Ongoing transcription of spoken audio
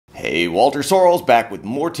Hey, Walter Sorrells back with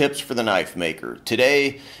more tips for the knife maker.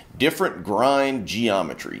 Today, different grind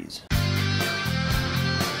geometries.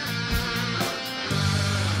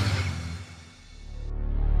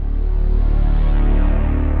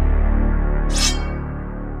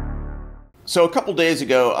 So a couple days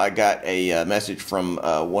ago, I got a message from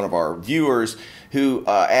one of our viewers who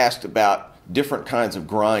asked about different kinds of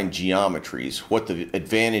grind geometries, what the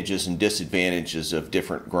advantages and disadvantages of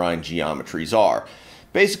different grind geometries are.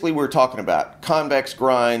 Basically, we're talking about convex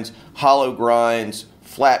grinds, hollow grinds,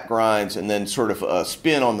 flat grinds, and then sort of a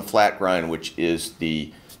spin on the flat grind, which is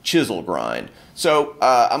the chisel grind. So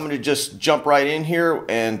I'm going to just jump right in here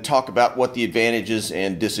and talk about what the advantages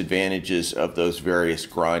and disadvantages of those various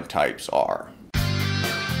grind types are.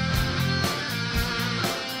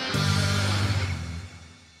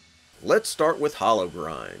 Let's start with hollow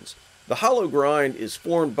grinds. The hollow grind is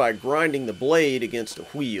formed by grinding the blade against a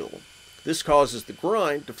wheel. This causes the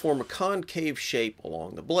grind to form a concave shape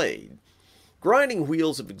along the blade. Grinding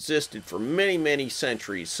wheels have existed for many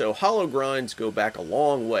centuries, so hollow grinds go back a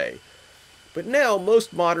long way. But now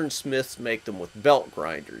most modern smiths make them with belt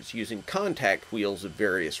grinders, using contact wheels of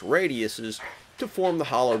various radiuses to form the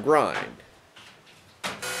hollow grind.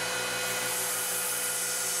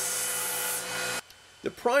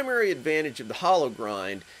 The primary advantage of the hollow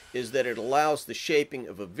grind is that it allows the shaping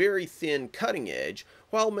of a very thin cutting edge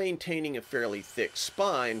while maintaining a fairly thick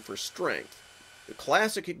spine for strength. The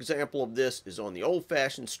classic example of this is on the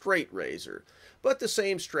old-fashioned straight razor, but the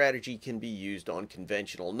same strategy can be used on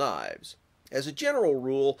conventional knives. As a general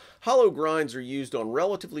rule, hollow grinds are used on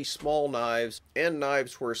relatively small knives and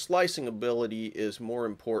knives where slicing ability is more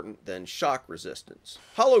important than shock resistance.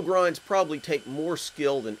 Hollow grinds probably take more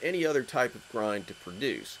skill than any other type of grind to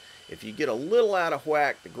produce. If you get a little out of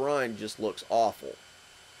whack, the grind just looks awful.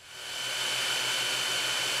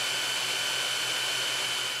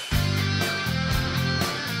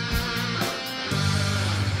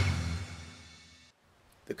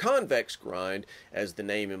 The convex grind, as the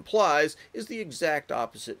name implies, is the exact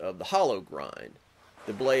opposite of the hollow grind.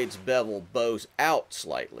 The blade's bevel bows out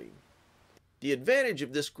slightly. The advantage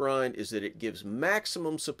of this grind is that it gives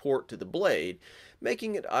maximum support to the blade,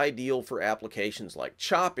 making it ideal for applications like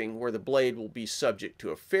chopping, where the blade will be subject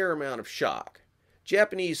to a fair amount of shock.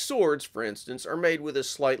 Japanese swords, for instance, are made with a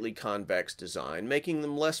slightly convex design, making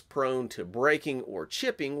them less prone to breaking or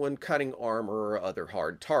chipping when cutting armor or other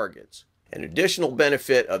hard targets. An additional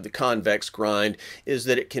benefit of the convex grind is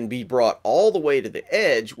that it can be brought all the way to the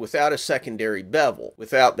edge without a secondary bevel,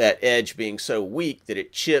 without that edge being so weak that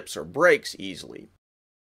it chips or breaks easily.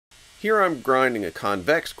 Here I'm grinding a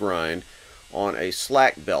convex grind on a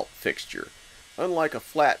slack belt fixture. Unlike a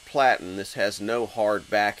flat platen, this has no hard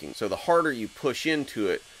backing, so the harder you push into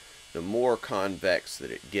it, the more convex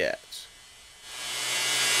that it gets.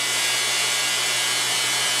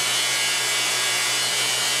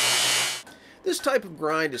 This type of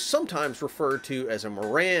grind is sometimes referred to as a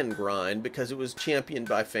Moran grind because it was championed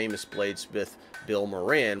by famous bladesmith Bill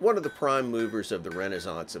Moran, one of the prime movers of the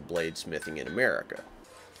Renaissance of bladesmithing in America.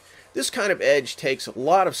 This kind of edge takes a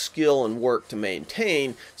lot of skill and work to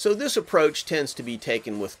maintain, so this approach tends to be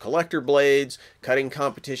taken with collector blades, cutting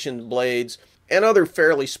competition blades, and other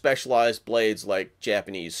fairly specialized blades like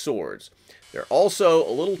Japanese swords. They're also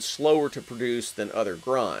a little slower to produce than other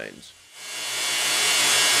grinds.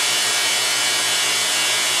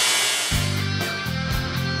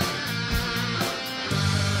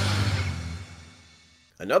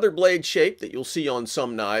 Another blade shape that you'll see on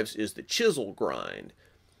some knives is the chisel grind.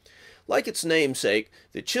 Like its namesake,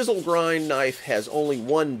 the chisel grind knife has only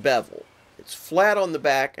one bevel. It's flat on the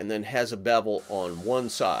back and then has a bevel on one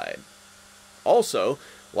side. Also,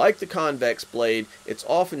 like the convex blade, it's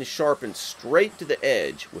often sharpened straight to the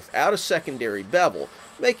edge without a secondary bevel,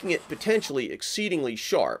 making it potentially exceedingly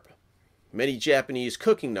sharp. Many Japanese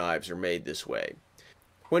cooking knives are made this way.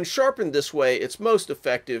 When sharpened this way, it's most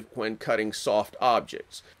effective when cutting soft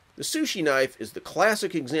objects. The sushi knife is the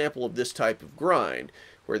classic example of this type of grind,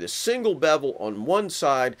 where the single bevel on one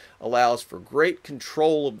side allows for great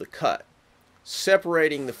control of the cut,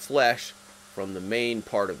 separating the flesh from the main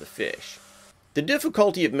part of the fish. The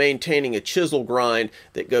difficulty of maintaining a chisel grind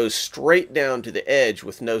that goes straight down to the edge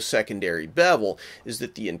with no secondary bevel is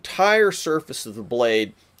that the entire surface of the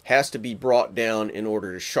blade has to be brought down in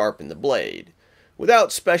order to sharpen the blade.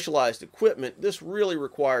 Without specialized equipment, this really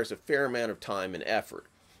requires a fair amount of time and effort.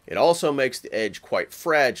 It also makes the edge quite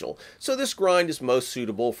fragile, so this grind is most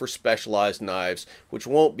suitable for specialized knives which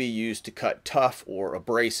won't be used to cut tough or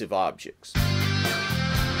abrasive objects.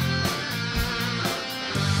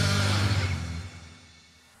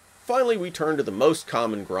 Finally, we turn to the most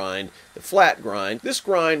common grind, the flat grind. This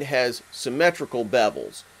grind has symmetrical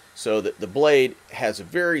bevels, so that the blade has a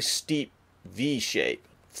very steep V shape,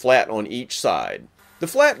 flat on each side. The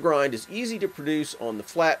flat grind is easy to produce on the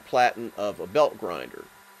flat platen of a belt grinder.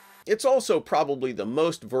 It's also probably the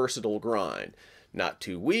most versatile grind. Not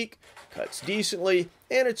too weak, cuts decently,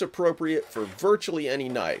 and it's appropriate for virtually any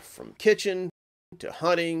knife, from kitchen to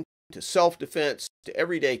hunting to self-defense to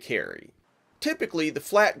everyday carry. Typically, the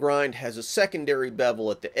flat grind has a secondary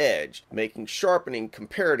bevel at the edge, making sharpening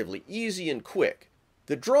comparatively easy and quick.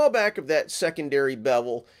 The drawback of that secondary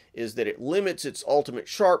bevel is that it limits its ultimate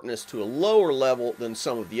sharpness to a lower level than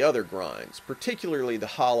some of the other grinds, particularly the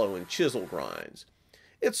hollow and chisel grinds.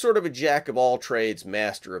 It's sort of a jack of all trades,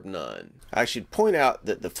 master of none. I should point out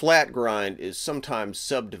that the flat grind is sometimes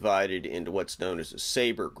subdivided into what's known as a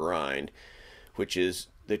saber grind, which is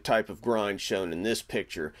the type of grind shown in this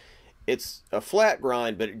picture. It's a flat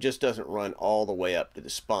grind, but it just doesn't run all the way up to the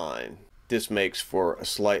spine. This makes for a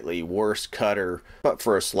slightly worse cutter, but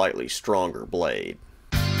for a slightly stronger blade.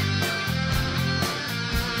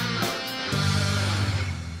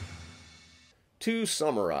 To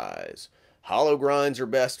summarize, hollow grinds are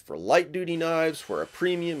best for light-duty knives where a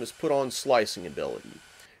premium is put on slicing ability.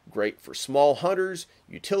 Great for small hunters,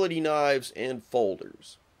 utility knives, and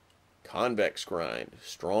folders. Convex grind,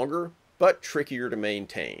 stronger but trickier to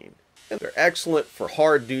maintain. And they're excellent for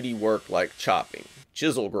hard-duty work like chopping.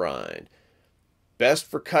 Chisel grind, best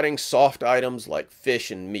for cutting soft items like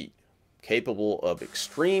fish and meat, capable of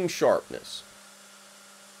extreme sharpness.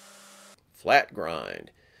 Flat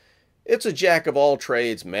grind, it's a jack of all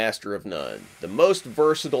trades, master of none. The most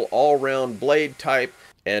versatile all-round blade type,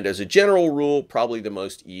 and as a general rule, probably the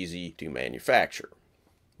most easy to manufacture.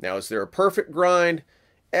 Now, is there a perfect grind?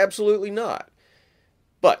 Absolutely not.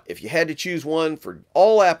 But if you had to choose one for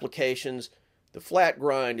all applications, the flat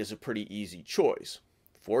grind is a pretty easy choice.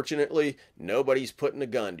 Fortunately, nobody's putting a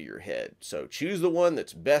gun to your head, so choose the one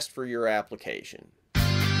that's best for your application.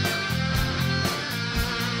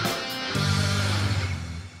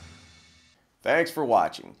 Thanks for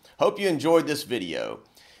watching. Hope you enjoyed this video.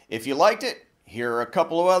 If you liked it, here are a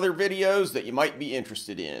couple of other videos that you might be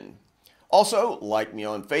interested in. Also, like me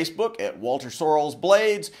on Facebook at Walter Sorrells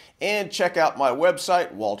Blades, and check out my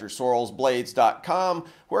website, waltersorrellsblades.com,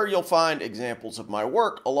 where you'll find examples of my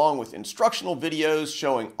work along with instructional videos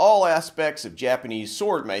showing all aspects of Japanese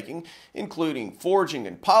sword making, including forging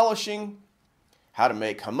and polishing, how to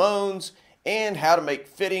make hamones, and how to make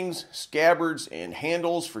fittings, scabbards, and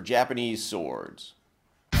handles for Japanese swords.